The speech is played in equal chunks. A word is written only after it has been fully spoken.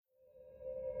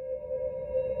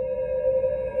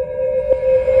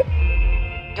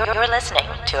You're listening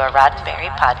to a Roddenberry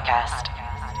podcast.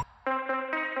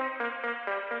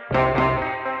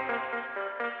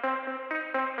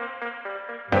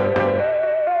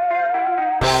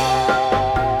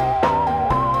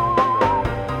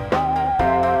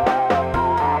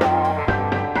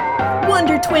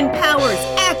 Wonder Twin powers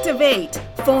activate!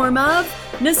 Form of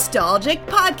nostalgic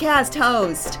podcast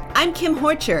host. I'm Kim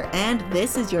Horcher, and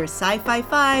this is your Sci-Fi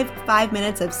 5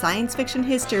 minutes of science fiction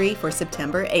history for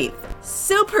September 8th.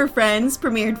 Super Friends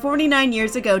premiered 49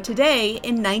 years ago today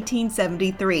in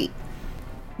 1973.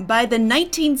 By the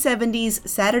 1970s,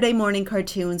 Saturday morning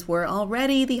cartoons were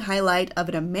already the highlight of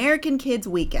an American kid's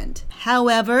weekend.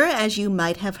 However, as you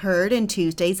might have heard in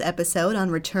Tuesday's episode on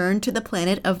Return to the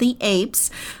Planet of the Apes,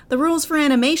 the rules for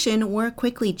animation were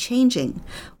quickly changing.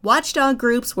 Watchdog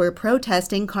groups were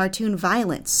protesting cartoon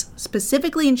violence,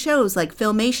 specifically in shows like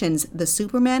Filmation's The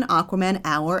Superman-Aquaman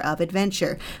Hour of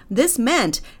Adventure. This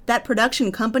meant that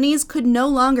production companies could no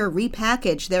longer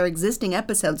repackage their existing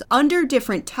episodes under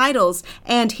different titles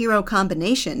and hero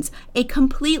combinations. A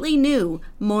completely new,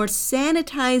 more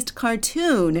sanitized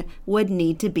cartoon would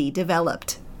need to be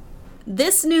developed.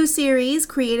 This new series,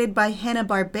 created by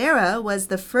Hanna-Barbera, was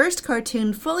the first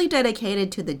cartoon fully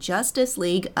dedicated to the Justice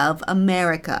League of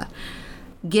America.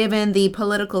 Given the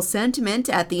political sentiment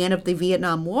at the end of the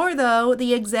Vietnam War, though,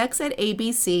 the execs at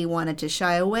ABC wanted to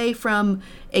shy away from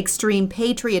extreme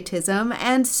patriotism,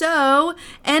 and so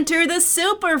enter the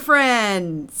Super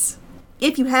Friends!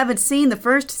 If you haven't seen the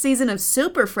first season of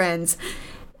Super Friends,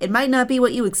 it might not be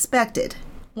what you expected.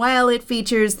 While it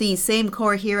features the same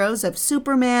core heroes of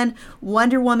Superman,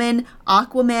 Wonder Woman,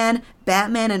 Aquaman,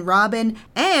 Batman and Robin,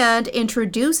 and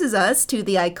introduces us to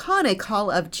the iconic Hall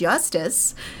of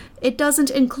Justice, it doesn't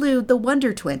include the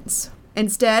Wonder Twins.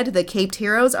 Instead, the caped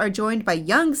heroes are joined by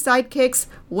young sidekicks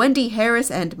Wendy Harris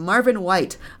and Marvin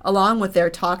White, along with their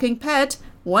talking pet,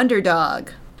 Wonder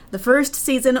Dog. The first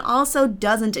season also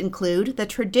doesn't include the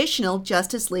traditional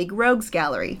Justice League Rogues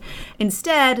Gallery.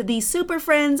 Instead, the Super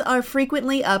Friends are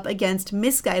frequently up against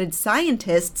misguided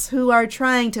scientists who are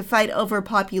trying to fight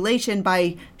overpopulation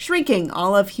by shrinking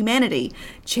all of humanity,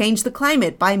 change the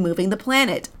climate by moving the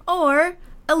planet, or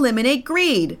eliminate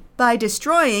greed by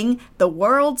destroying the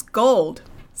world's gold.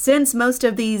 Since most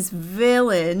of these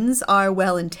villains are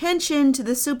well-intentioned,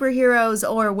 the superheroes,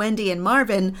 or Wendy and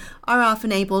Marvin, are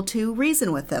often able to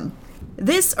reason with them.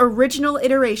 This original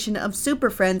iteration of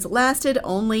Super Friends lasted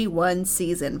only one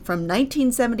season, from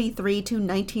 1973 to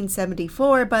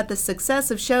 1974, but the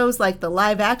success of shows like the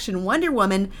live-action Wonder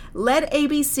Woman led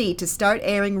ABC to start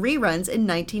airing reruns in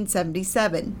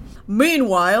 1977.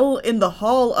 Meanwhile, in the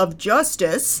Hall of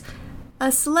Justice,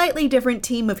 a slightly different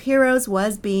team of heroes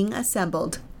was being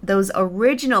assembled. Those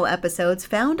original episodes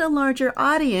found a larger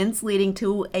audience, leading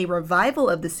to a revival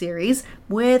of the series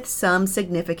with some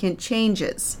significant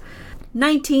changes.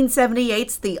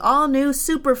 1978's the all-new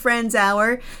Super Friends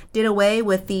Hour did away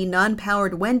with the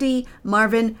non-powered Wendy,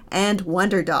 Marvin, and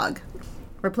Wonder Dog.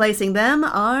 Replacing them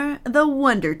are the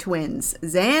Wonder Twins,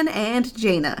 Zan and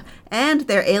Jaina, and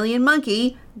their alien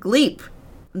monkey, Gleep.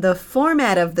 The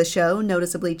format of the show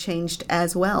noticeably changed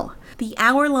as well. The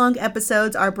hour-long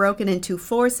episodes are broken into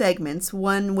 4 segments,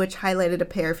 one which highlighted a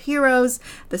pair of heroes,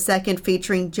 the second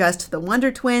featuring just the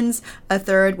Wonder Twins, a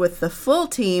third with the full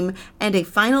team, and a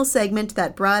final segment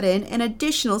that brought in an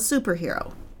additional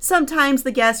superhero. Sometimes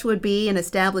the guest would be an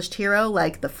established hero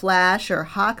like the Flash or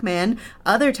Hawkman.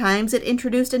 Other times it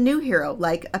introduced a new hero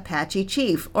like Apache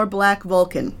Chief or Black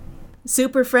Vulcan.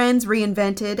 Super Friends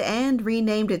reinvented and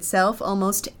renamed itself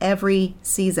almost every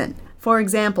season. For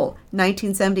example,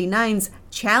 1979's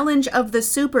Challenge of the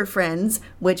Super Friends,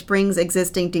 which brings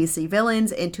existing DC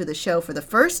villains into the show for the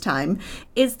first time,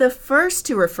 is the first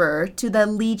to refer to the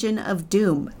Legion of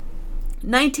Doom.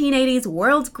 1980's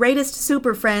World's Greatest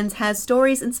Super Friends has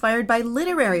stories inspired by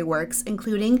literary works,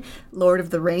 including Lord of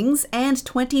the Rings and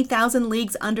 20,000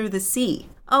 Leagues Under the Sea.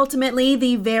 Ultimately,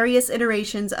 the various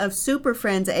iterations of Super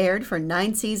Friends aired for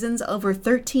 9 seasons over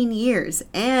 13 years,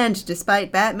 and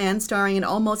despite Batman starring in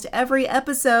almost every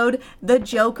episode, the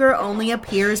Joker only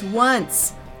appears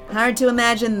once. Hard to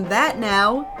imagine that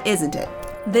now, isn't it?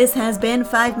 This has been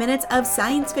 5 minutes of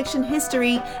science fiction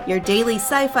history, your daily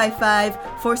Sci-Fi 5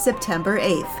 for September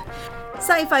 8th.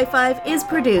 Sci-Fi 5 is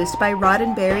produced by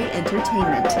Roddenberry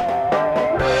Entertainment.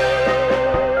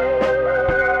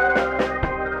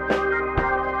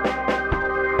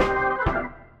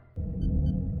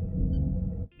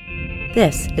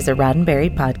 This is a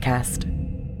Roddenberry podcast.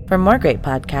 For more great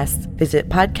podcasts, visit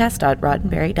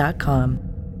podcast.roddenberry.com.